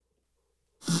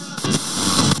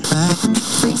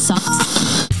Free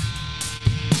socks.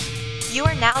 You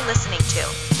are now listening to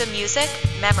the Music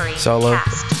Memory Solo.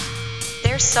 Cast.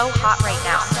 They're so hot right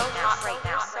now.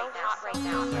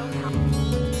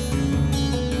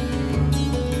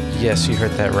 Yes, you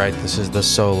heard that right. This is the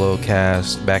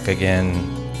SOLOCAST back again.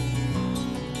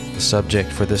 The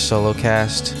subject for this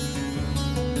SOLOCAST.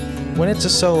 When it's a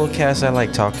SOLOCAST, I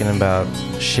like talking about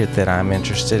shit that I'm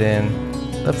interested in.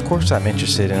 Of course, I'm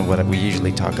interested in what we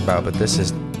usually talk about, but this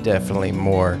is definitely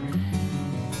more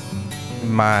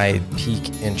my peak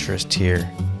interest here.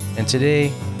 And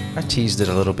today, I teased it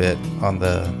a little bit on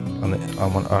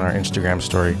our Instagram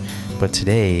story, but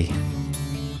today,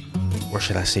 or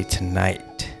should I say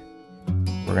tonight,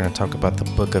 we're going to talk about the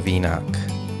Book of Enoch.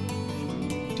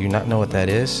 Do you not know what that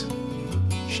is?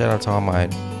 Shout out to all my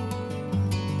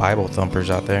Bible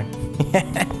thumpers out there.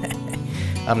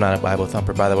 I'm not a Bible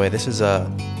thumper, by the way. This is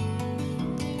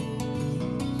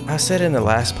I said in the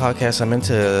last podcast, I'm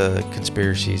into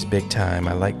conspiracies big time.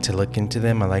 I like to look into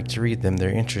them. I like to read them. They're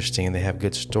interesting. They have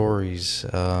good stories.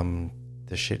 The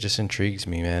shit just intrigues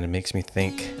me, man. It makes me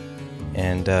think.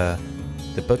 And the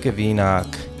Book of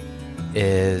Enoch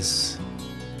is,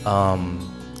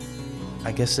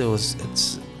 I guess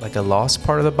it's like a lost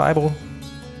part of the Bible.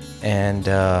 And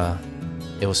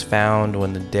it was found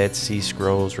when the Dead Sea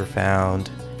Scrolls were found.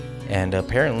 And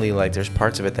apparently, like, there's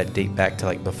parts of it that date back to,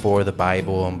 like, before the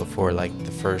Bible and before, like,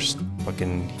 the first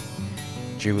fucking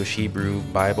Jewish Hebrew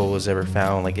Bible was ever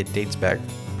found. Like, it dates back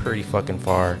pretty fucking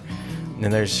far. And then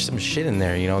there's some shit in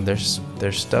there, you know. There's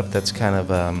stuff that's kind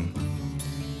of,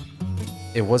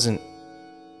 it wasn't,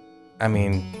 I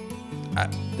mean,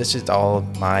 this is all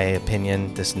my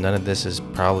opinion. None of this is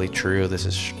probably true. This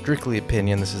is strictly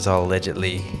opinion. This is all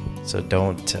allegedly. So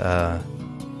don't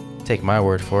take my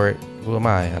word for it. Who am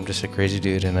I? I'm just a crazy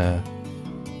dude in a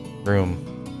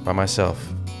room by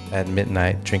myself at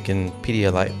midnight drinking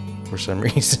Pedialyte for some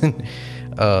reason,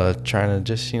 trying to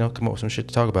just, come up with some shit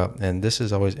to talk about. And this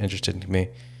is always interesting to me.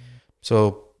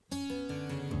 So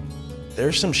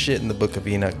there's some shit in the Book of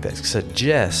Enoch that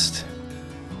suggests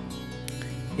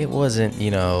it wasn't,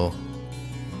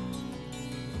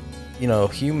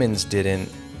 humans didn't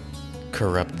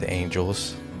corrupt the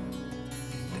angels.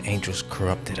 The angels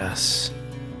corrupted us.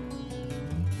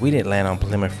 We didn't land on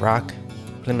Plymouth Rock.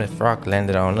 Plymouth Rock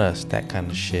landed on us. That kind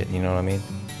of shit, you know what I mean?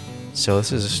 So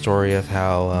this is a story of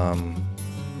how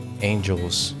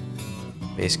angels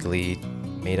basically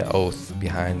made an oath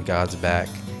behind God's back,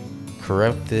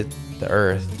 corrupted the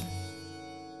earth,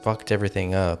 fucked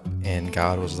everything up, and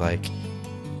God was like,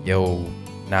 yo,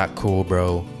 not cool,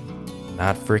 bro.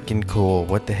 Not freaking cool.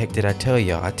 What the heck did I tell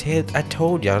y'all? I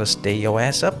told y'all to stay your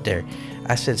ass up there.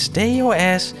 I said, stay your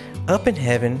ass up in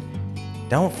heaven.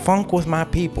 Don't funk with my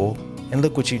people. And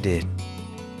look what you did.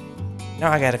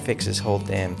 Now I gotta fix this whole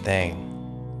damn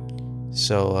thing.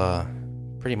 So,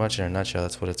 pretty much in a nutshell,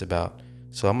 that's what it's about.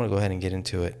 So I'm gonna go ahead and get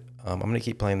into it. I'm gonna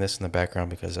keep playing this in the background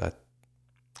because I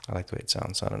like the way it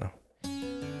sounds. I don't know.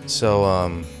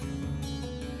 So,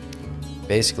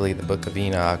 basically, the Book of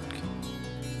Enoch,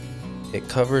 it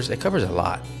covers a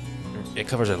lot.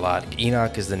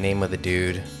 Enoch is the name of the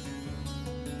dude.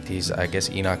 I guess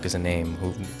Enoch is a name.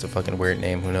 It's a fucking weird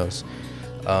name. Who knows?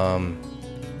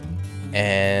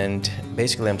 And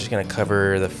basically, I'm just gonna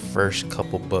cover the first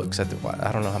couple books. I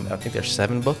don't know. I think there's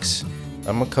 7 books.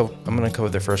 I'm gonna cover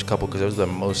the first couple because those are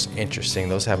the most interesting.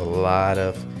 Those have a lot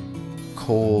of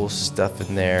cool stuff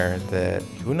in there that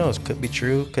who knows, could be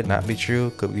true, could not be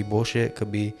true, could be bullshit,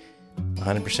 could be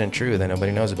 100% true that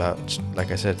nobody knows about.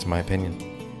 Like I said, it's my opinion.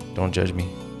 Don't judge me.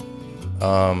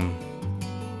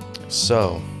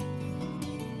 So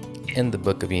in the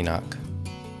Book of Enoch,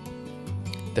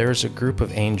 there's a group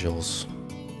of angels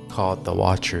called the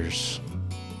Watchers.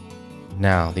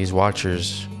 Now, these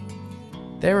Watchers,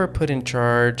 they were put in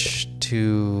charge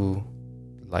to,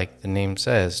 like the name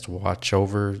says, to watch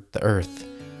over the earth,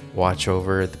 watch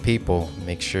over the people,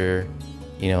 make sure,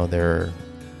 they're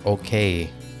okay,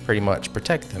 pretty much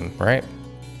protect them, right?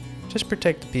 Just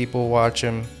protect the people, watch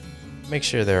them, make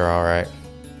sure they're all right.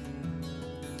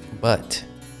 But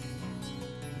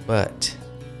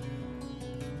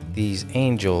these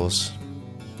angels,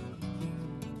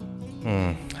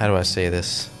 how do I say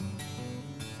this?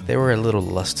 They were a little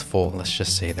lustful, let's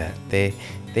just say that. They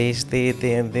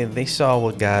saw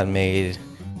what God made.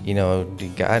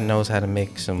 God knows how to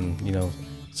make some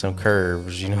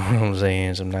curves, you know what I'm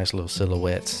saying? Some nice little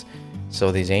silhouettes.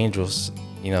 So these angels,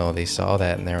 they saw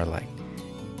that and they were like,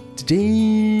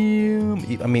 damn.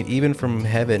 I mean, even from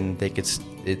heaven, they could,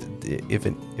 if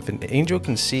an angel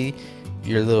can see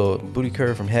your little booty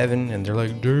curve from heaven and they're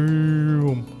like,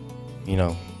 damn,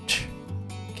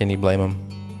 can you blame them?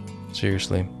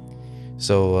 Seriously.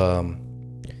 So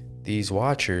these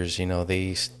watchers,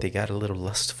 they got a little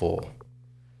lustful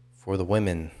for the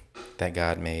women that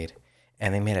God made,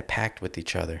 and they made a pact with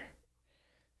each other.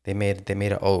 They made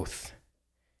an oath,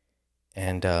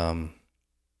 and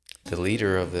the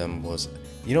leader of them was,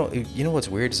 what's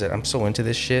weird is that I'm so into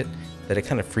this shit that it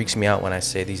kind of freaks me out when I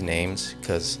say these names,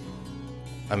 because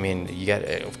I mean,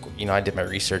 I did my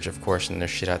research, of course, and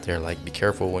there's shit out there like, be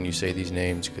careful when you say these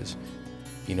names, because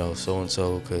so and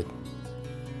so could,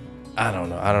 I don't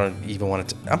know, I don't even want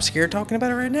to, I'm scared talking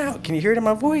about it right now. Can you hear it in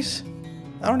my voice?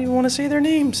 I don't even want to say their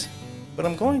names, but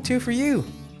I'm going to for you,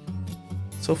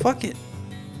 so fuck it.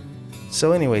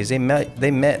 So anyways, they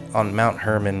met on Mount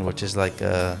Hermon, which is like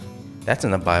that's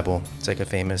in the Bible. It's like a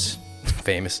famous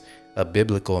a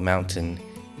biblical mountain,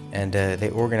 and they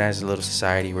organized a little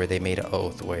society where they made an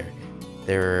oath where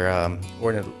they were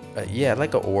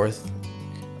like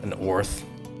an oath.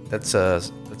 That's a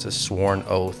sworn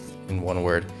oath in one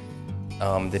word.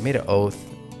 They made an oath,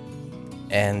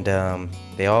 and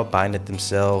they all binded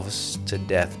themselves to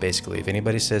death. Basically, if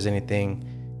anybody says anything,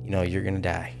 you're gonna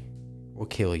die. We'll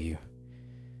kill you.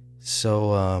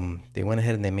 So they went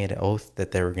ahead and they made an oath that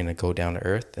they were going to go down to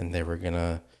earth, and they were going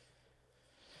to,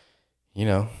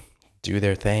 do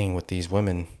their thing with these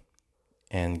women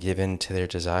and give in to their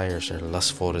desires, their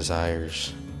lustful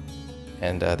desires.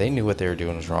 And they knew what they were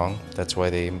doing was wrong. That's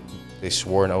why they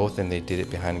swore an oath, and they did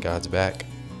it behind God's back.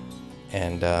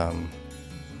 And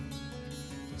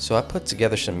so I put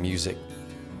together some music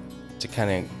to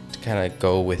kind of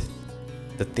go with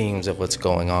the themes of what's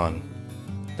going on.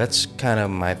 That's kind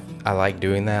of I like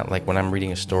doing that, like when I'm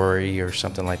reading a story or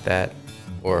something like that,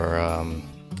 or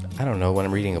I don't know, when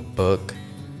I'm reading a book,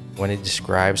 when it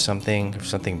describes something, if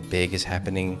something big is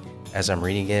happening as I'm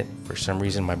reading it, for some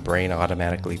reason my brain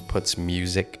automatically puts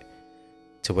music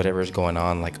to whatever's going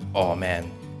on. Like, oh man,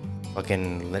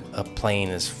 fucking a plane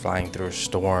is flying through a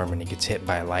storm and it gets hit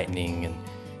by lightning, and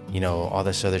all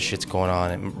this other shit's going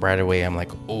on, and right away I'm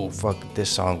like, oh fuck,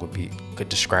 this song could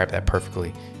describe that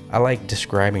perfectly. I like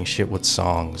describing shit with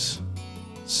songs.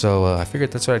 So I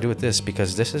figured that's what I do with this,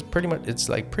 because this is it's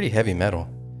like pretty heavy metal.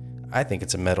 I think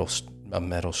it's a metal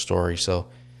story. So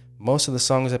most of the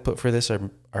songs I put for this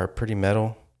are pretty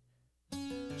metal.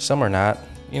 Some are not,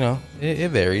 it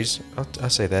varies. I'll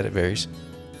say that it varies.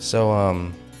 So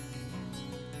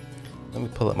let me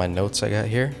pull up my notes I got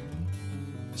here.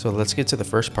 So let's get to the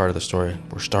first part of the story.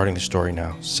 We're starting the story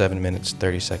now. 7 minutes,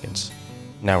 30 seconds.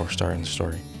 Now we're starting the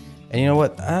story. And you know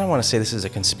what? I don't want to say this is a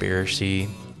conspiracy,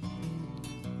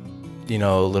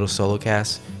 little solo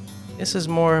cast. This is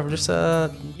more of just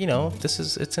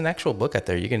it's an actual book out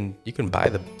there. You can buy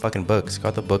the fucking book. It's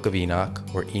called the Book of Enoch,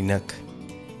 or Enoch.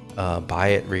 Buy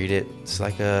it, read it. It's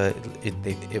like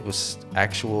it was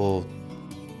actual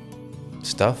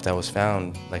stuff that was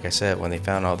found. Like I said, when they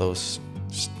found all those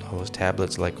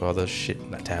tablets, like all those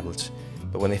shit, not tablets,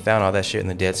 but when they found all that shit in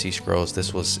the Dead Sea Scrolls,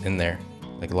 this was in there,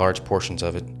 like large portions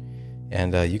of it.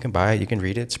 And you can buy it, you can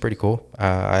read it. It's pretty cool.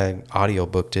 I audio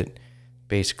booked it,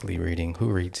 basically reading. Who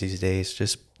reads these days?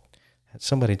 Just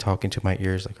somebody talking to my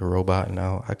ears like a robot, and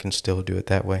now I can still do it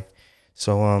that way.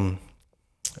 So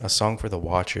a song for the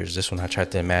watchers. This one I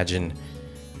tried to imagine,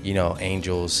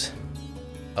 angels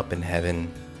up in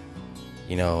heaven,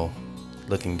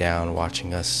 looking down,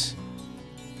 watching us.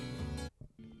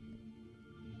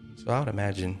 So I would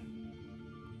imagine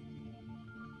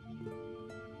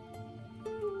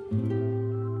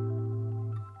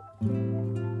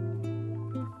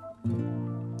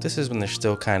this is when they're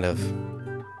still kind of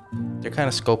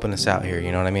scoping us out here,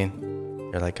 you know what I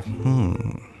mean? They're like,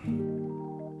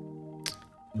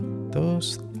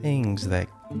 those things that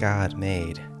God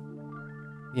made,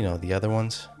 the other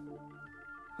ones,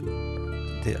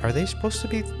 are they supposed to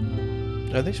be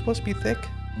thick?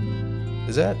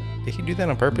 Did he do that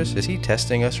on purpose? Is he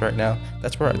testing us right now?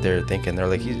 That's what they're thinking. They're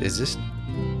like, is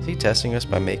he testing us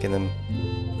by making them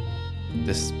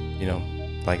this,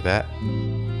 like that?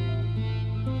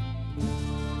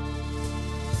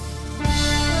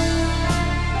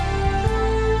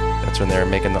 That's when they're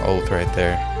making the oath right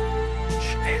there.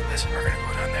 Hey, listen, we're gonna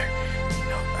go down there.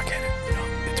 I can't,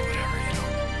 it's whatever,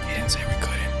 He didn't say we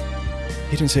couldn't.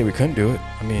 He didn't say we couldn't do it.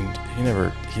 I mean, he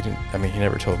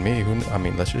never told me.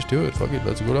 Let's just do it. Fuck it,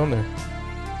 let's go down there.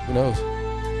 Who knows?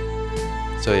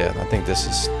 So yeah, I think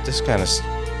this kind of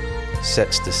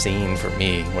sets the scene for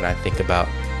me when I think about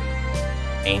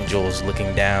angels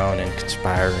looking down and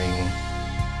conspiring,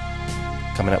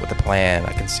 coming up with a plan.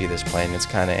 I can see this plan. It's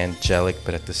kind of angelic,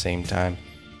 but at the same time,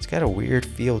 it's got a weird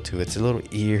feel to it. It's a little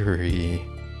eerie.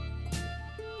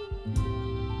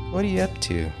 What are you up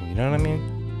to? You know what I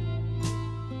mean?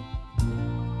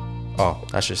 Oh,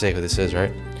 I should say who this is,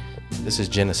 right? This is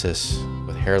Genesis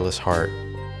with Hairless Heart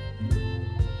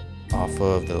off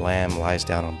of the Lamb Lies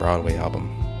Down on Broadway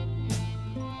album.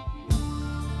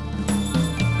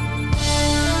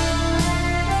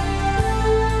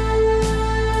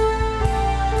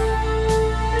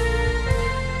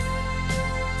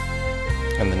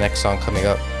 And the next song coming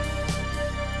up,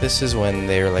 this is when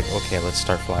they were like, okay, let's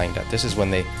start flying down. This is when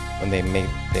they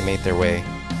made their way.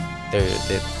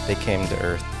 They came to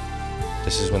Earth.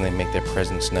 This is when they make their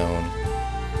presence known.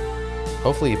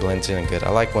 Hopefully it blends in good. I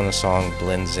like when a song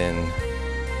blends in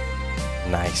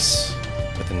nice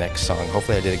with the next song.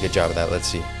 Hopefully I did a good job of that. Let's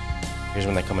see. Here's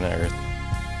when they're coming to Earth.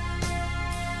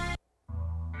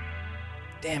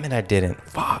 Damn it, I didn't.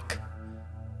 Fuck.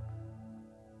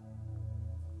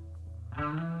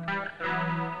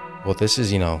 Well, this is,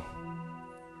 they're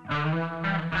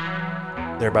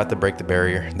about to break the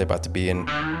barrier. They're about to be in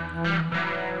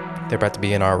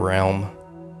our realm.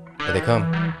 Here they come.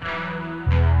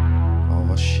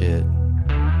 Oh, shit.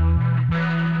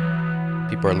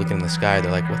 People are looking in the sky.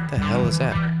 They're like, what the hell is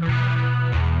that?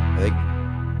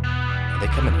 Are they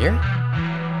coming here?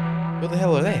 Who the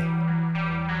hell are they?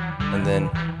 And then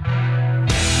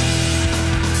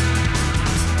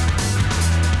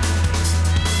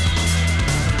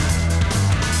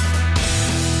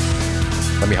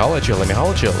let me holler at you, let me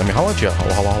holler at you, let me holler at you.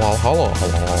 Holla, holla, holla, holla,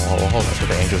 holla, holla, holla.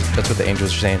 That's what the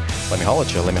angels are saying. Let me holler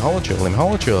at you, let me holler at you, let me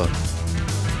holler at you.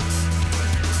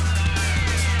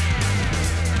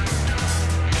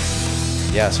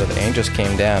 Yeah, so the angels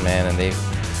came down, man, and they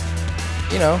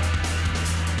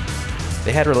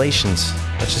had relations.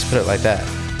 Let's just put it like that.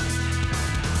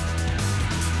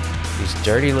 These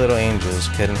dirty little angels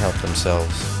couldn't help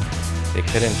themselves. They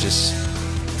couldn't just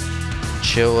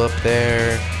chill up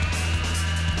there.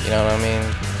 You know what I mean?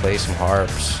 Play some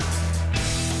harps,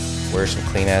 wear some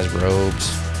clean ass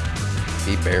robes,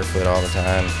 be barefoot all the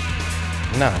time.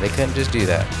 Nah, they couldn't just do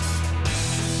that.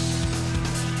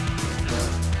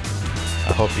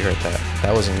 I hope you heard that.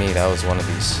 That wasn't me, that was one of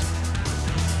these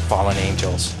fallen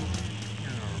angels.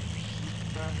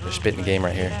 They're spitting the game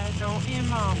right here.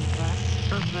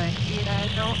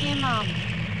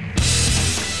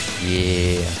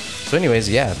 Yeah. So anyways,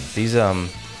 yeah, these the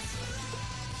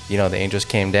angels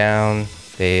came down.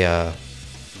 They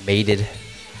mated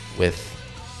with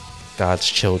God's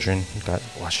children. God,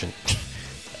 washing,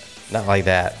 not like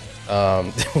that.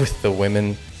 With the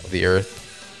women of the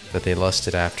earth that they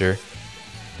lusted after.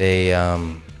 They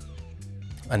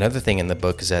another thing in the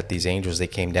book is that these angels, they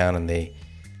came down and they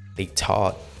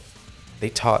taught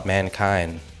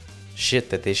mankind shit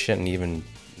that they shouldn't even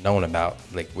known about.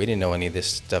 Like, we didn't know any of this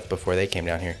stuff before they came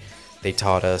down here. They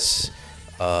taught us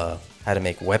how to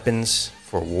make weapons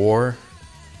for war.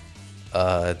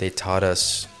 They taught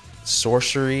us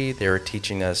sorcery. They were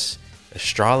teaching us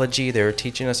astrology. They were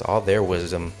teaching us all their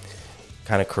wisdom,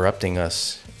 kind of corrupting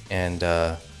us. And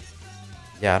I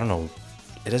don't know.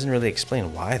 It doesn't really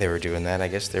explain why they were doing that. I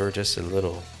guess they were just a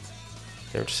little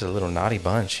naughty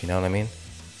bunch. You know what I mean?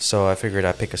 So I figured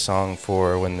I'd pick a song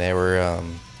for when they were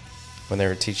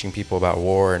teaching people about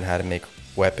war and how to make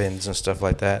weapons and stuff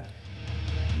like that.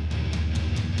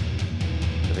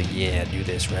 Like, yeah, do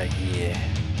this right here.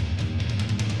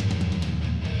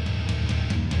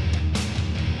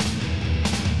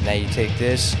 Now you take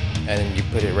this and then you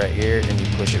put it right here and you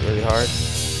push it really hard.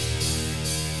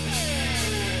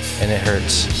 And it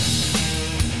hurts.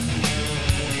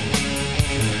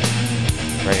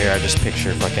 Right here, I just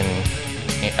picture fucking,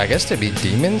 I guess they'd be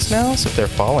demons now, so if they're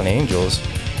fallen angels.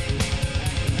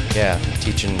 Yeah,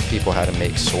 teaching people how to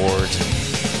make swords and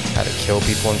how to kill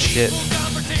people and shit.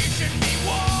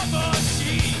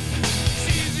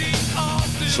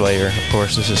 Slayer, of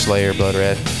course, this is Slayer, Blood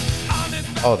Red.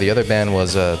 Oh, the other band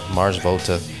was Mars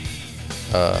Volta,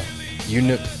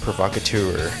 Unit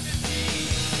Provocateur.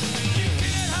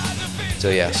 So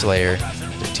yeah, Slayer,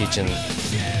 they're teaching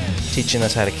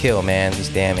us how to kill, man, these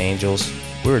damn angels.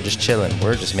 We were just chilling, we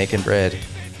were just making bread,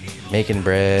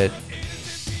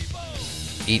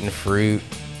 eating fruit,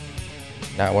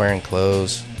 not wearing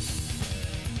clothes,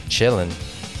 chilling.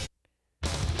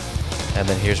 And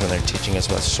then here's when they're teaching us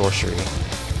about sorcery,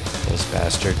 those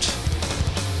bastards.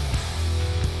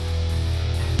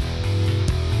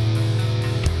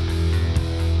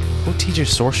 Who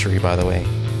teaches sorcery, by the way?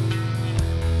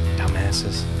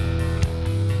 Dumbasses.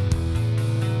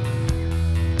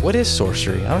 What is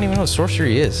sorcery? I don't even know what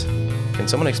sorcery is. Can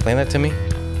someone explain that to me?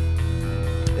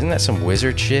 Isn't that some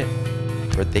wizard shit?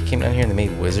 Where they came down here and they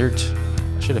made wizards?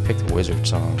 I should have picked the wizard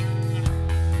song.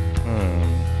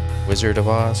 Wizard of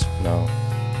Oz? No,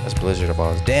 that's Blizzard of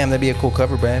Oz. Damn, that'd be a cool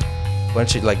cover band. Why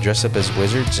don't you like dress up as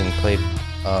wizards and play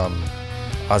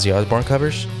Ozzy Osbourne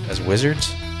covers as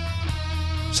wizards.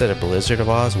 Instead of Blizzard of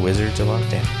Oz, Wizards of Oz.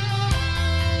 Damn.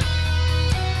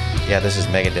 Yeah, this is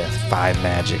Megadeth. 5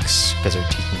 magics because they're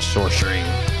teaching sorcery.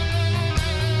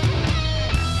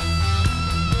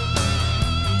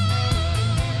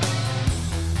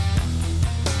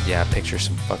 Yeah, picture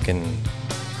some fucking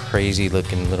crazy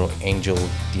looking little angel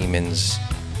demons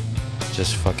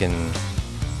just fucking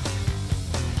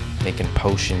making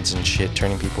potions and shit,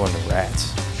 turning people into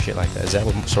rats. Shit like that. Is that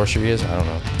what sorcery is? I don't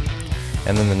know.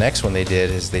 And then the next one they did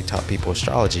is they taught people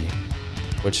astrology,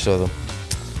 which so the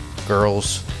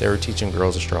girls, they were teaching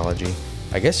girls astrology.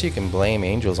 I guess you can blame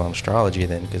angels on astrology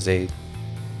then, because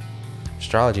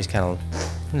astrology is kind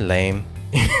of lame.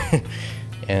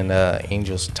 And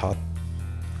angels taught,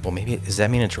 well, maybe, does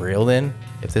that mean it's real then?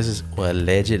 If this is, well,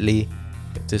 allegedly,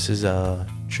 if this is a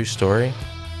true story.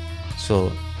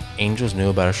 So angels knew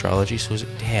about astrology, so is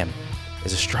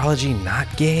astrology not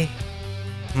gay?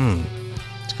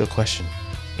 It's a good question.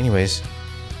 Anyways,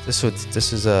 this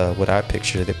is what I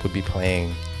picture that would be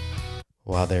playing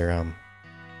while they're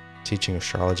teaching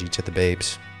astrology to the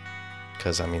babes.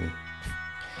 Because, I mean,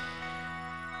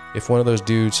 if one of those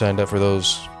dudes signed up for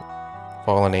those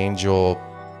fallen angel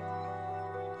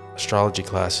astrology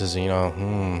classes, you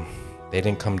know, they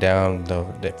didn't come down,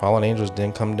 the fallen angels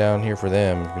didn't come down here for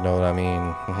them, if you know what I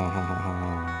mean.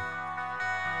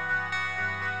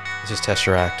 This is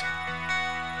Tesseract.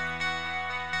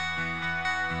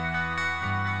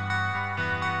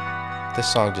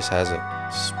 This song just has a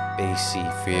spacey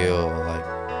feel, like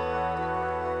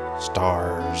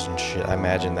stars and shit. I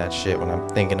imagine that shit when I'm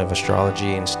thinking of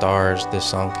astrology and stars. This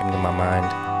song came to my mind.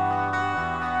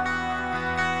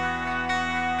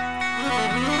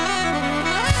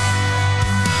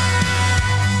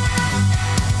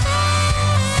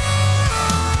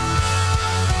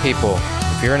 People,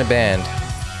 if you're in a band,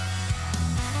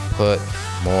 put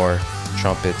more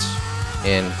trumpets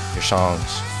in your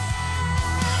songs.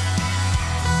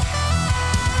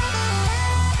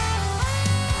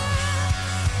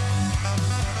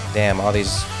 Damn,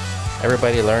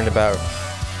 everybody learned about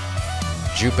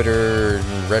Jupiter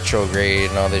and retrograde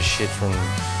and all this shit from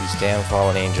these damn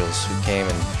fallen angels who came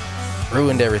and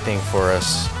ruined everything for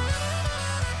us.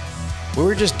 We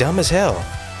were just dumb as hell.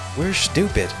 We were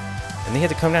stupid. And they had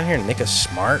to come down here and make us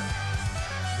smart?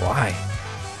 Why?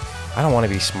 I don't want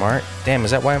to be smart. Damn,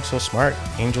 is that why I'm so smart?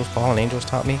 Fallen angels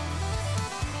taught me?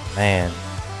 Man,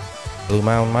 blew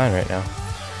my own mind right now.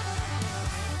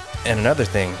 And another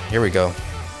thing, here we go.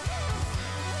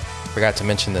 Forgot to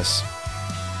mention this.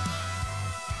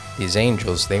 These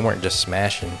angels, they weren't just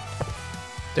smashing.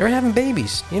 They were having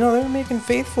babies. You know, they were making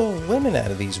faithful women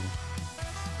out of these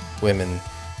women.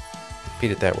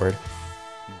 Repeated that word.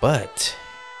 But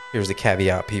here's the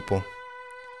caveat, people.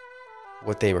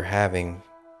 What they were having,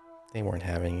 they weren't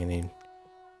having any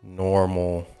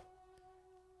normal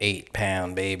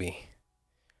 8-pound baby.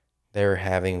 They were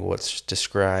having what's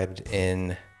described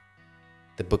in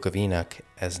the Book of Enoch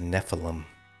as Nephilim.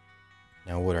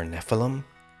 Now, what are Nephilim?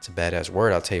 It's a badass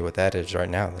word. I'll tell you what that is right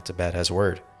now. That's a badass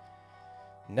word.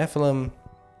 Nephilim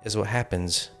is what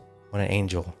happens when an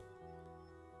angel,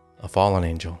 a fallen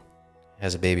angel,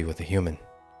 has a baby with a human.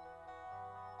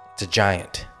 It's a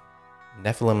giant.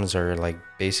 Nephilims are like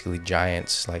basically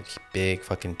giants, like big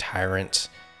fucking tyrants,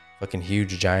 fucking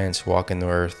huge giants walking the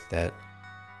earth that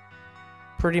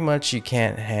pretty much you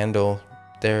can't handle.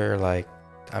 They're like,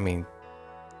 I mean,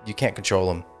 you can't control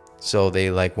them. So they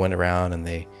like went around and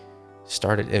they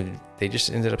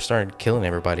just ended up started killing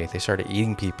everybody. They started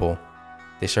eating people.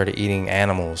 They started eating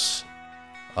animals.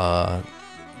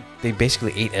 They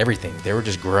basically ate everything. They were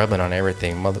just grubbing on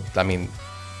everything.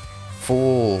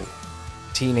 Full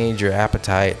teenager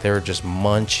appetite. They were just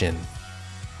munching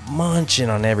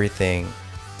on everything.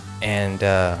 And do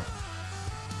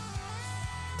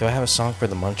I have a song for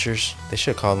the munchers? They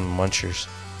should call them munchers.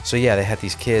 So yeah, they had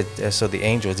these kids. So these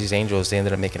angels, they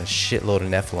ended up making a shitload of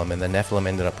Nephilim, and the Nephilim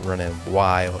ended up running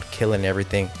wild, killing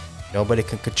everything. Nobody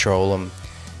could control them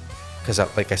because,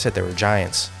 like I said, they were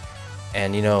giants.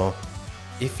 And you know,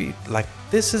 if you like,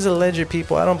 this is alleged,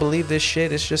 people. I don't believe this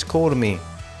shit. It's just cool to me.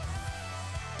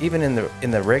 Even in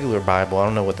the regular Bible, I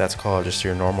don't know what that's called, just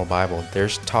your normal Bible.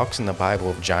 There's talks in the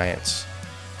Bible of giants.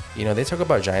 You know, they talk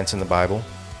about giants in the Bible.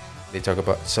 They talk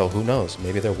about, so who knows?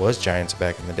 Maybe there was giants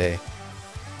back in the day.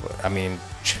 I mean,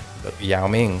 Yao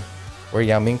Ming. Where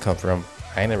Yao Ming come from?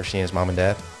 I ain't never seen his mom and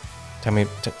dad. Tell me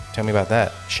about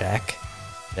that. Shaq.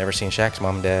 Never seen Shaq's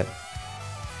mom and dad.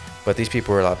 But these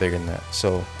people were a lot bigger than that.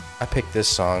 So I picked this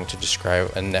song to describe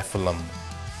a Nephilim,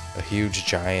 a huge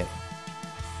giant,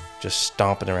 just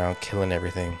stomping around, killing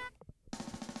everything.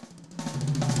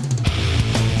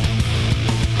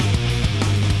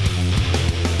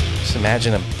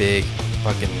 imagine a big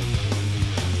fucking,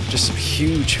 just a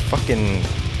huge fucking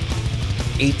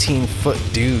 18-foot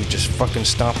dude just fucking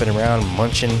stomping around,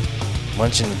 munching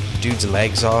dude's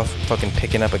legs off, fucking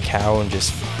picking up a cow and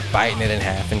just biting it in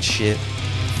half and shit.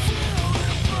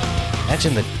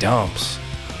 Imagine the dumps.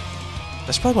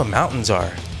 That's probably what mountains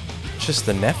are. It's just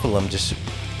the Nephilim, just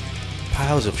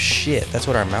piles of shit. That's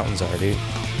what our mountains are, dude.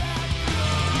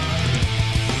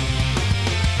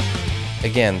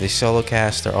 Again, the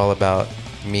solocasts are all about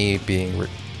me being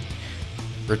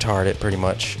retarded, pretty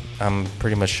much. I'm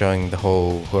pretty much showing the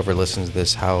whole, whoever listens to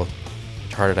this, how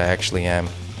retarded I actually am.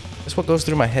 That's what goes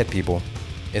through my head, people.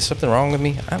 Is something wrong with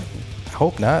me? I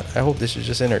hope not. I hope this is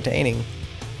just entertaining.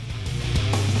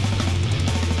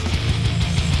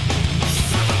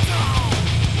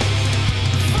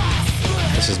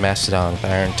 This is Mastodon with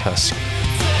Iron Tusk.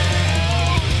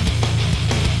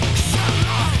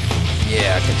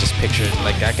 Yeah, I can just picture,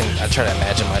 like, I try to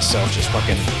imagine myself just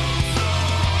fucking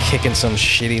kicking some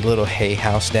shitty little hay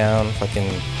house down,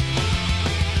 fucking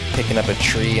picking up a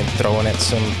tree and throwing at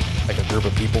some, like, a group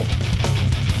of people.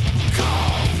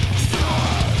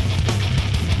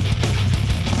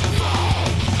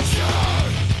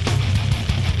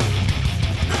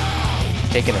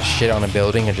 Taking a shit on a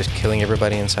building and just killing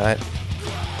everybody inside.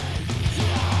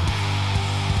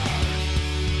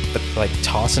 But, like,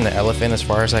 tossing the elephant as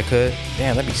far as I could.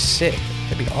 Damn, that'd be sick.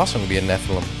 That'd be awesome to be a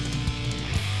Nephilim.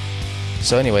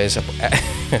 So anyways,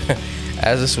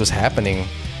 as this was happening,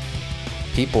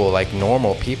 people, like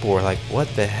normal people, were like, what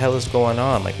the hell is going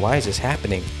on? Like, why is this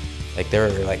happening? Like, they were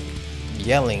like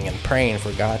yelling and praying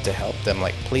for God to help them.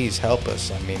 Like, please help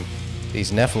us. I mean,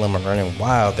 these Nephilim are running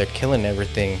wild. They're killing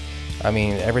everything. I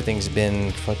mean, everything's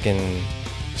been fucking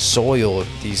soiled.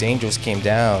 These angels came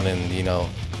down and, you know,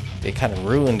 they kind of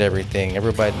ruined everything.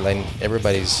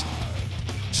 Everybody's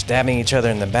stabbing each other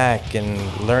in the back, and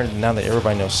learned now that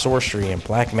everybody knows sorcery and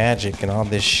black magic and all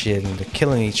this shit, and they're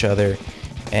killing each other.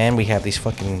 And we have these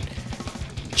fucking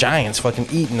giants fucking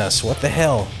eating us. What the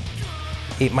hell?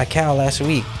 Ate my cow last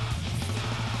week.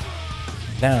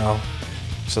 Now,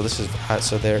 so this is,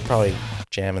 so they're probably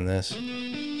jamming this.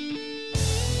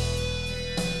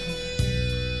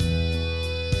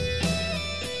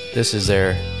 This is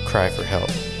their cry for help.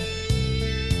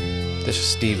 This is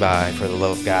Steve I, for the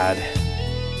love of God.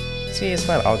 See, it's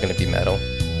not all gonna be metal.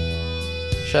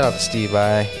 Shout out to Steve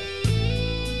I.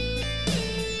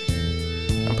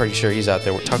 I'm pretty sure he's out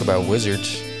there. We're talking about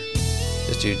wizards.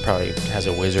 This dude probably has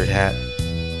a wizard hat.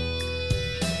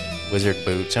 Wizard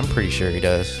boots. I'm pretty sure he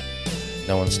does.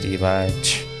 Knowing Steve I.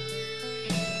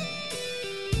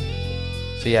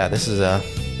 So yeah, this is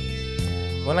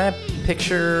when I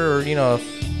picture, or, you know,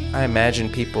 if I imagine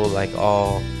people like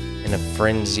all in a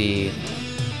frenzy,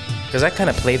 because I kind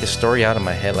of play the story out in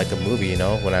my head like a movie, you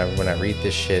know. When I read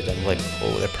this shit, I'm like,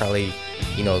 oh, they're probably,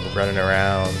 you know, running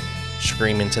around,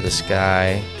 screaming to the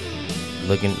sky,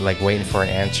 looking, like, waiting for an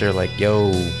answer, like,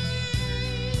 yo,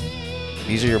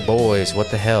 these are your boys, what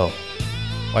the hell?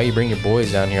 Why you bring your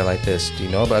boys down here like this? Do you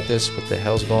know about this? What the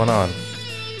hell's going on?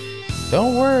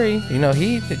 Don't worry, you know,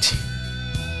 he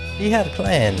had a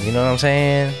plan, you know what I'm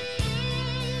saying?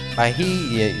 By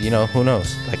you know, who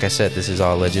knows? Like I said, this is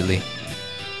all allegedly.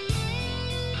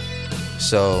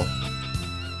 So,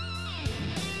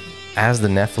 as the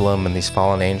Nephilim and these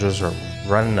fallen angels are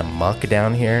running amok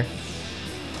down here,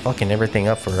 fucking everything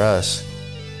up for us,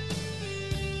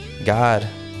 God,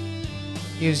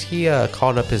 he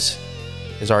called up his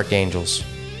archangels,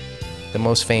 the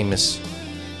most famous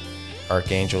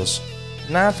archangels,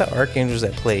 not the archangels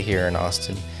that play here in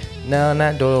Austin. No,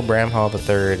 not Doyle Bramhall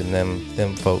III and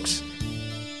them folks.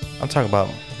 I'm talking about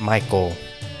Michael.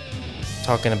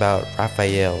 Talking about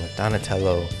Raphael,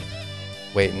 Donatello.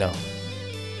 Wait, no.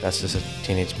 That's just a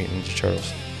Teenage Mutant Ninja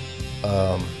Turtles.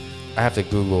 I have to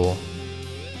Google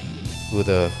who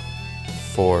the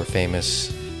 4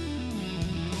 famous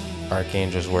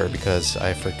archangels were, because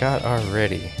I forgot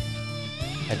already.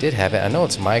 I did have it. I know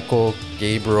it's Michael,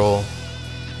 Gabriel,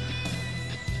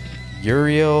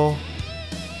 Uriel.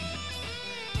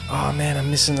 Oh man,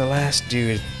 I'm missing the last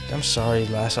dude. I'm sorry,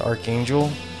 last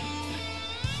archangel.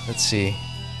 Let's see.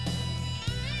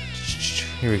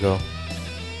 Here we go.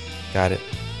 Got it.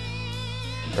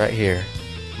 Right here.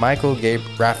 Michael,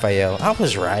 Raphael. I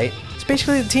was right. It's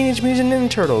basically the Teenage Mutant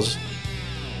Ninja Turtles.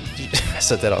 I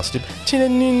said that all stupid. Teenage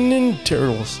Mutant Ninja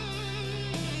Turtles.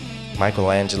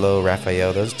 Michelangelo,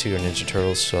 Raphael. Those 2 are Ninja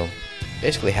Turtles, so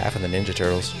basically half of the Ninja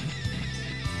Turtles.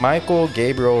 Michael,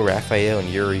 Gabriel, Raphael, and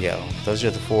Uriel. Those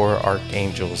are the 4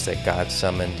 archangels that God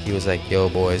summoned. He was like, "Yo,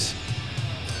 boys,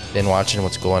 been watching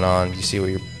what's going on. You see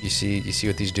what you see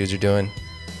what these dudes are doing?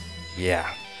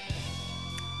 Yeah.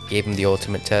 gave him the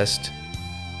ultimate test.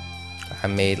 I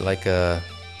made like a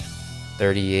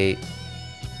 38,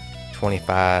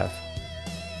 25,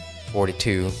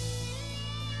 42.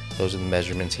 Those are the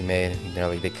measurements he made. They're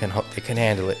like, they couldn't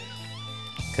handle it.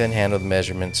 Couldn't handle the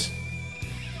measurements.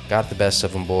 Got the best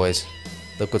of them, boys.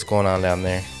 Look what's going on down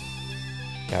there.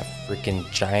 Got freaking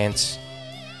giants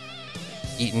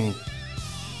eating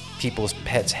people's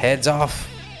pets' heads off.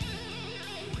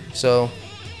 So,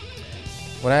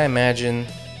 when I imagine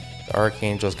the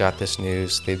archangels got this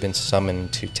news, they've been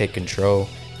summoned to take control,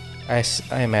 I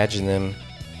imagine them,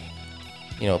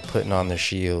 putting on their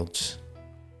shields,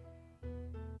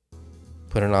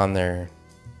 putting on their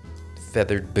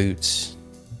feathered boots.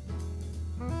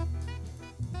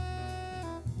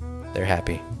 They're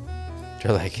happy.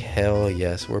 They're like, hell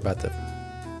yes, we're about to...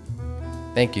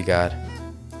 Thank you, God.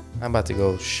 I'm about to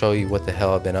go show you what the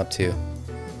hell I've been up to.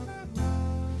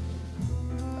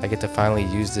 I get to finally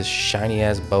use this shiny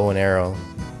ass bow and arrow.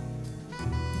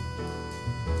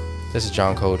 This is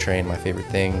John Coltrane, my favorite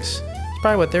things. It's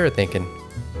probably what they were thinking.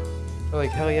 They're like,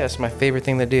 hell yes, my favorite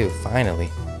thing to do, finally.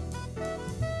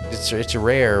 It's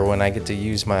rare when I get to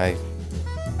use my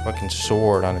fucking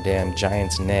sword on a damn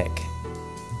giant's neck.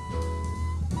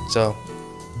 So,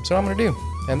 that's what I'm gonna do.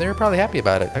 And they're probably happy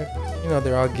about it.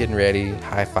 They're all getting ready,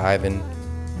 high-fiving.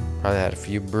 Probably had a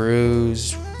few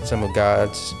brews, some of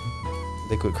God's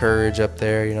liquid courage up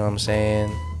there, you know what I'm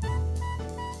saying?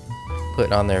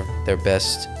 Putting on their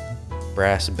best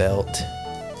brass belt.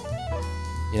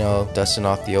 Dusting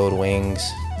off the old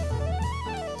wings.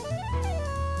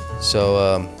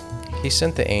 So, he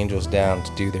sent the angels down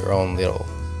to do their own little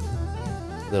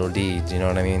deeds, you know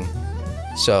what I mean?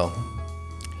 So,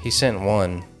 he sent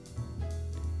one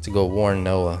to go warn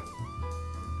Noah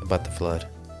about the flood.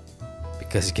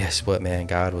 Because guess what, man?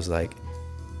 God was like,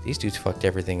 these dudes fucked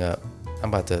everything up. I'm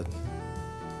about to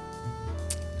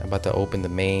open the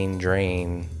main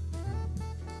drain.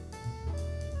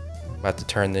 I'm about to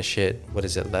turn this shit, what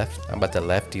is it, left? I'm about to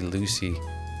lefty-loosey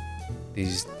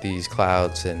these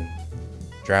clouds and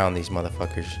drown these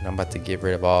motherfuckers. And I'm about to get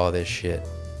rid of all this shit.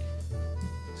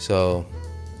 So,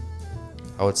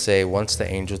 I would say once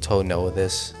the angel told Noah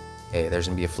this, hey, there's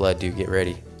gonna be a flood, dude, get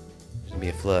ready. There's gonna be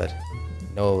a flood.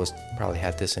 Noah probably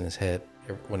had this in his head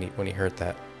when he heard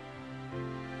that.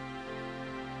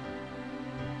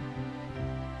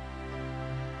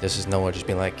 This is Noah just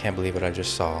being like, can't believe what I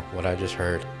just saw, what I just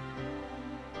heard.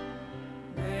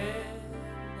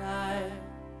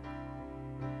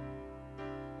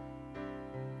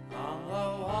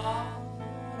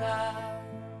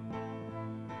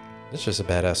 It's just a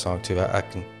badass song too.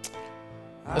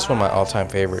 It's one of my all-time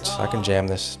favorites. I can jam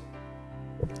this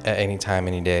at any time,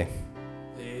 any day.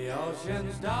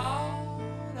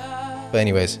 But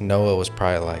anyways, Noah was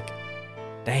probably like,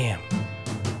 damn,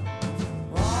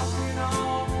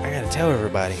 I gotta tell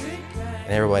everybody. And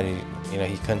everybody,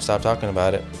 he couldn't stop talking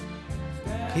about it.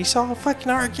 He saw a fucking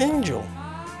archangel.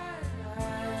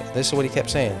 This is what he kept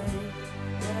saying.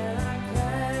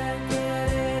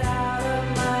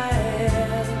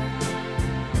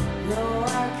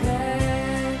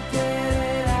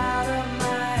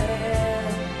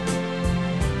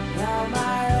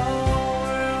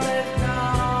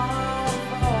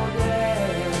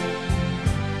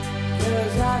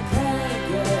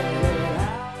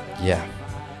 Yeah.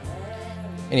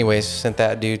 Anyways, sent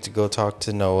that dude to go talk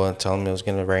to Noah, tell him it was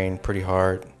gonna rain pretty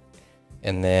hard.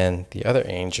 And then the other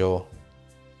angel,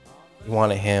 he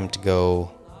wanted him to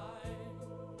go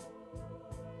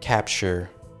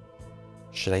capture.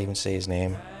 Should I even say his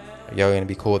name? Are y'all gonna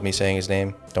be cool with me saying his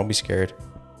name? Don't be scared.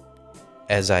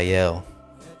 Azael.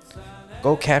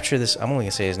 Go capture this. I'm only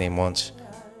gonna say his name once.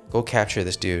 Go capture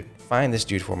this dude. Find this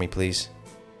dude for me, please.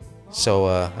 So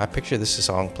I picture this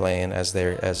song playing as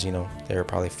they're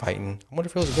probably fighting. I wonder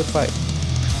if it was a good fight.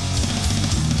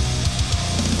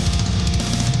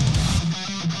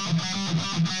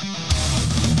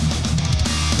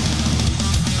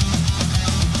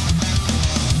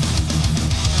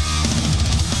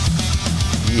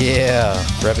 Yeah,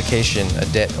 revocation, a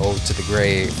debt owed to the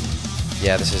grave.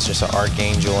 Yeah, this is just an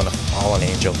archangel and a fallen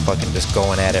angel fucking just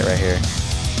going at it right here.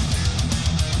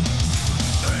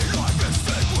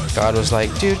 God was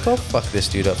like, dude, go fuck this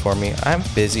dude up for me. I'm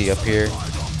busy up here.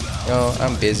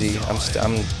 I'm busy.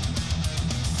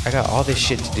 I got all this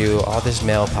shit to do, all this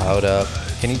mail piled up.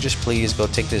 Can you just please go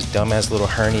take this dumbass little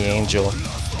herny angel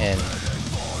and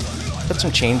put some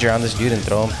chains around this dude and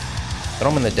throw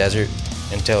him in the desert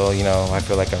until, I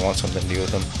feel like I want something to do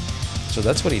with him. So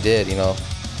that's what he did,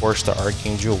 forced the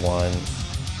Archangel 1,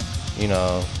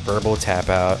 verbal tap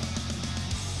out,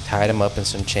 tied him up in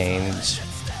some chains,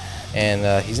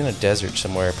 And he's in a desert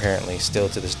somewhere, apparently, still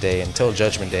to this day, until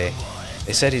Judgment Day.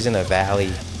 They said he's in a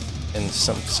valley, and it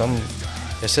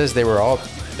says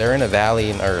they're in a valley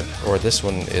in Earth, or this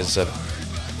one is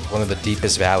one of the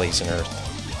deepest valleys in Earth,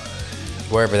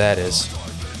 wherever that is.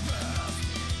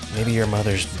 Maybe your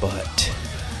mother's butt,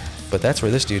 but that's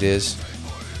where this dude is,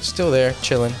 still there,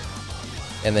 chilling.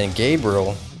 And then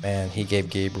Gabriel, man, he gave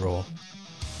Gabriel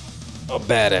a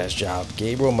badass job.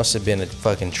 Gabriel must have been a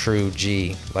fucking true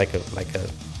G, like a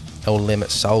no limit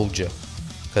soldier,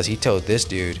 because he told this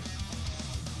dude,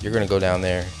 you're gonna go down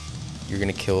there, you're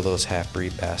gonna kill those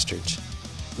half-breed bastards.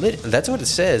 That's what it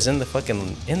says in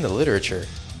the literature.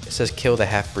 It says kill the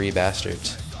half-breed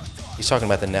bastards. He's talking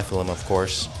about the Nephilim, of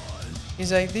course.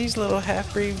 He's like, these little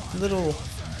half-breed, little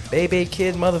baby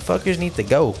kid motherfuckers need to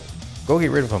go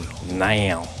get rid of them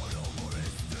now.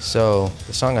 So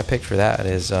the song I picked for that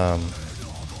is all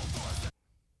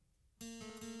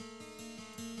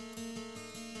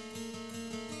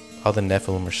the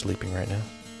Nephilim are sleeping right now.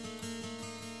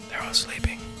 They're all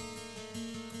sleeping.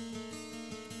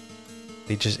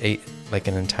 They just ate like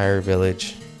an entire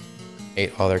village.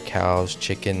 Ate all their cows,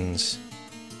 chickens.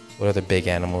 What other big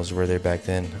animals were there back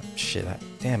then? Shit,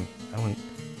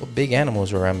 what big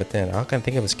animals were around back then? All I can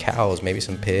think of is cows, maybe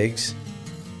some pigs.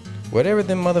 Whatever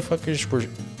them motherfuckers were,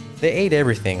 they ate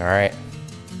everything, alright?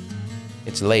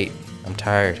 It's late. I'm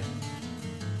tired.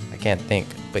 I can't think.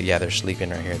 But yeah, they're sleeping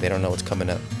right here. They don't know what's coming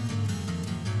up.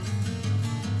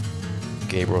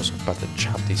 Gabriel's about to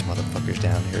chop these motherfuckers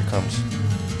down. Here it comes.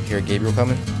 You hear Gabriel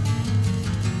coming?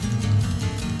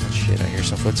 Oh shit, I hear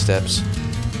some footsteps.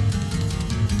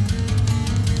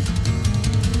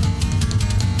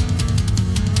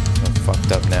 I'm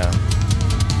fucked up now.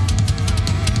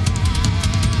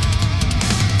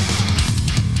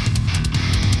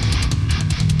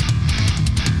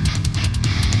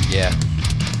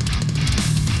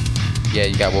 Yeah,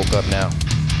 you got woke up now.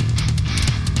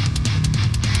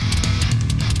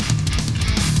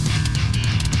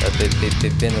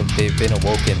 They've been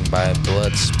awoken by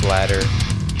blood splatter.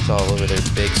 It's all over their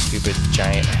big, stupid,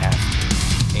 giant half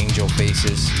angel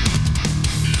faces.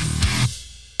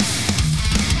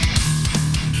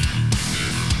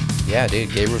 Yeah,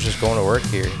 dude, Gabriel's just going to work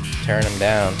here, tearing them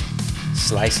down,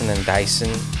 slicing and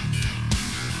dicing.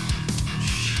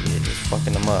 Shit, just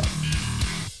fucking them up.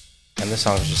 And this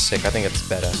song is just sick. I think it's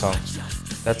a badass song.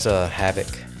 That's a Havoc.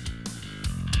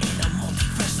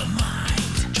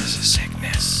 Just a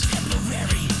sickness.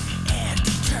 Temporary and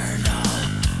eternal,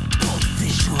 both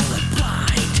visual and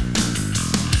blind.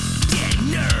 Dead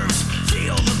nerves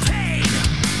feel the pain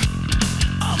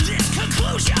of this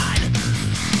conclusion.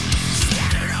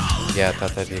 Scattered all. Yeah, I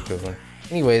thought that'd be a good one.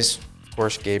 Anyways, of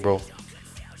course, Gabriel.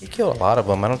 He killed a lot of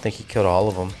them. I don't think he killed all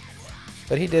of them.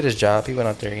 But he did his job. He went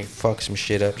out there and he fucked some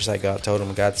shit up just like God told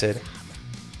him. God said,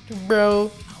 bro,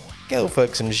 go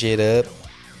fuck some shit up.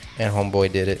 And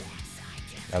homeboy did it.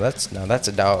 Now that's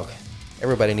a dog.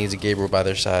 Everybody needs a Gabriel by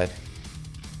their side.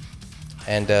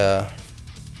 And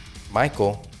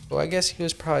Michael, well, I guess he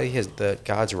was probably the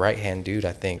God's right-hand dude,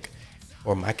 I think.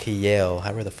 Or Michael,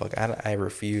 however the fuck. I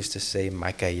refuse to say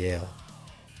Michael.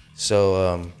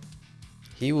 So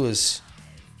he was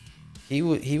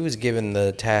given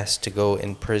the task to go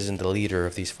imprison the leader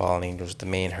of these fallen angels, the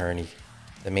main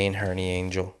Herny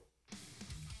angel.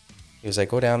 He was like,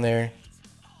 go down there,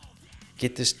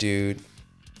 get this dude,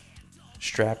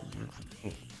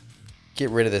 get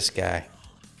rid of this guy.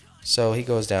 So he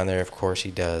goes down there, of course he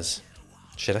does.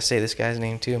 Should I say this guy's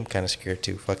name too? I'm kind of scared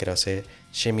too. Fuck it, I'll say it.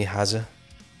 Shimi Haza.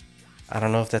 I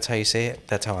don't know if that's how you say it.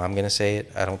 That's how I'm going to say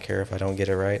it. I don't care if I don't get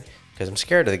it right, because I'm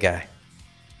scared of the guy,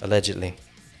 allegedly.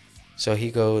 So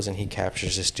he goes and he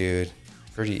captures this dude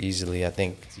pretty easily. I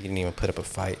think he didn't even put up a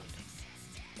fight.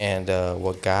 And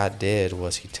what God did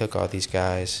was he took all these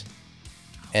guys,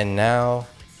 and now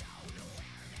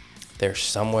they're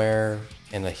somewhere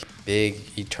in a big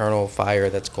eternal fire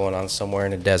that's going on somewhere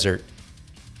in the desert.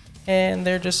 And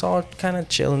they're just all kind of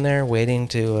chilling there waiting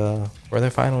for their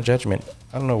final judgment.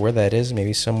 I don't know where that is.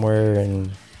 Maybe somewhere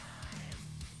in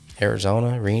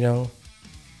Arizona, Reno.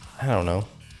 I don't know.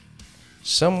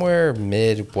 Somewhere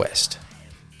Midwest,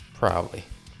 probably,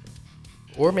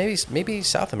 or maybe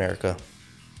South America.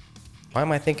 Why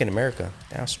am I thinking America?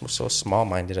 That's so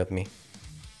small-minded of me.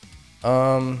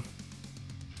 So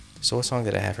what song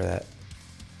did I have for that?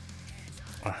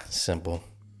 Simple.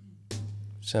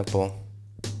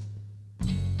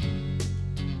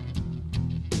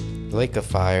 Lake of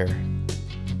Fire.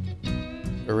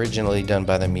 Originally done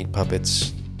by the Meat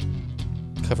Puppets,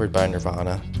 covered by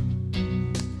Nirvana.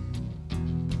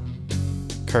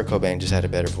 Kurt Cobain just had a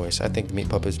better voice. I think the Meat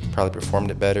Puppets probably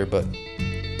performed it better, but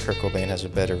Kurt Cobain has a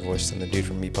better voice than the dude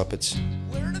from Meat Puppets.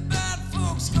 Where the bad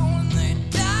folks go when they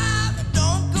die? They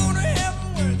don't go to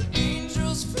heaven where the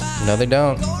angels fly. No, they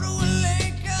don't. Go to a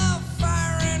lake of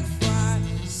fire and fry.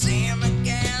 See 'em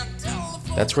again. Tell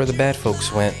the That's where the bad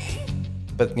folks went.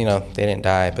 But you know, they didn't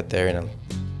die, but they're in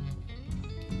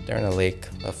a lake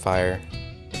of fire,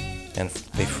 and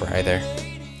they fry there.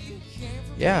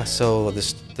 Yeah. So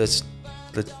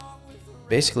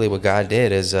basically what God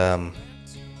did is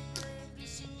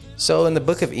so in the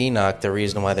Book of Enoch, the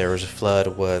reason why there was a flood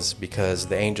was because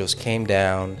the angels came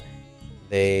down.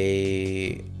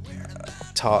 They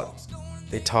taught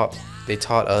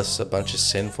us a bunch of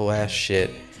sinful ass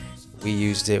shit. We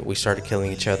used it. We started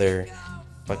killing each other.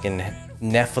 Fucking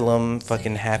Nephilim,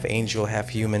 fucking half angel, half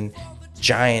human,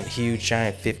 huge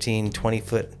giant 15, 20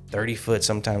 foot, 30 foot,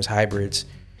 sometimes hybrids.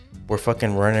 We're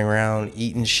fucking running around,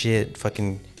 eating shit,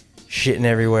 fucking shitting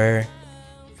everywhere,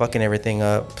 fucking everything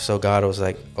up. So God was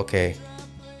like, okay.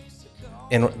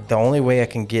 And the only way I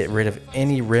can get rid of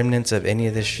any remnants of any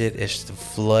of this shit is to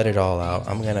flood it all out.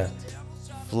 I'm gonna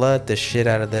flood the shit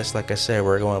out of this. Like I said,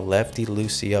 we're going lefty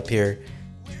loosey up here,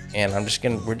 and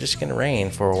we're just gonna reign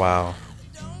for a while.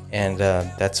 And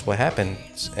that's what happened.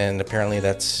 And apparently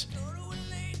that's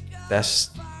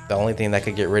the only thing that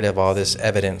could get rid of all this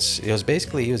evidence. He was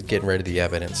getting rid of the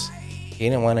evidence. He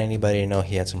didn't want anybody to know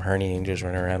he had some hernia angels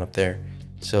running around up there.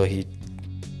 So he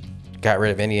got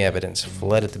rid of any evidence,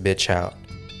 flooded the bitch out.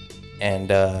 And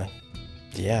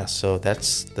yeah, so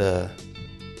that's the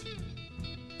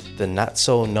not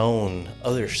so known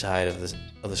other side of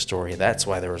the story. That's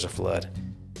why there was a flood.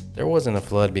 There wasn't a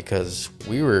flood because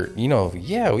we were, we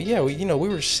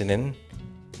were sinning.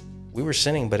 We were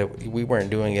sinning, but we weren't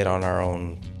doing it on our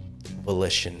own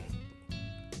volition.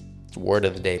 Word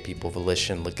of the day, people,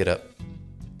 volition, look it up.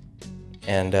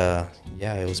 And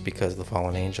yeah, it was because of the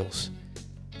fallen angels.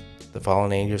 The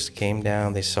fallen angels came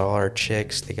down, they saw our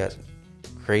chicks, they got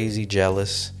crazy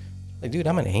jealous. Like, dude,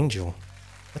 I'm an angel.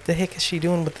 What the heck is she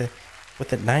doing with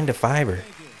the 9 to 5er?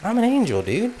 I'm an angel,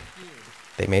 dude.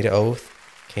 They made an oath.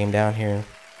 Came down here,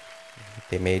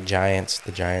 they made giants.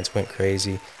 The giants went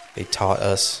crazy. They taught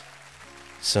us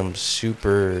some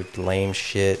super lame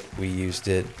shit. We used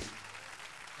it.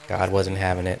 God wasn't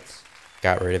having it.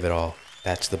 Got rid of it all.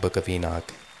 That's the Book of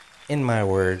Enoch. In my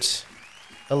words,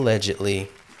 allegedly.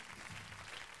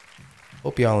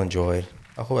 Hope y'all enjoyed.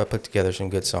 I hope I put together some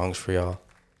good songs for y'all.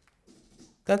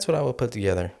 That's what I will put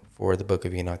together for the Book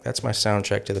of Enoch. That's my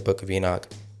soundtrack to the Book of Enoch.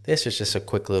 This is just a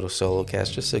quick little solo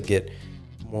cast just to get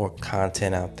more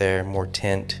content out there, more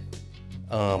tint.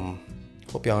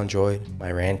 Hope y'all enjoyed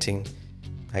my ranting.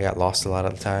 I got lost a lot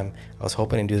of the time. I was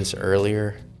hoping to do this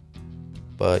earlier,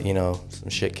 but some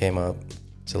shit came up.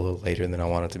 It's a little later than I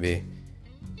want it to be.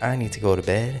 I need to go to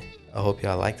bed. I hope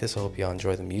y'all like this. I hope y'all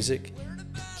enjoy the music.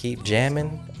 Keep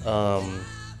jamming.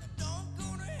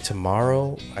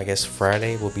 Tomorrow, I guess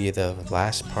Friday, will be the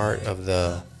last part of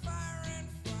the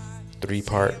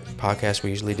 3-part podcast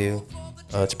we usually do.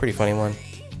 It's a pretty funny one.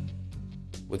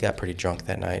 We got pretty drunk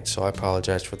that night, so I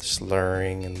apologize for the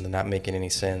slurring and the not making any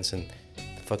sense and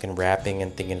the fucking rapping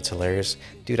and thinking it's hilarious.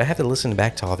 Dude, I have to listen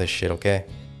back to all this shit, okay?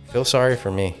 Feel sorry for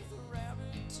me.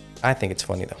 I think it's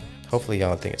funny, though. Hopefully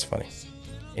y'all think it's funny.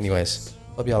 Anyways,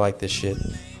 hope y'all like this shit.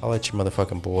 I'll let your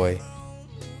motherfucking boy.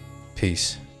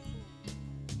 Peace.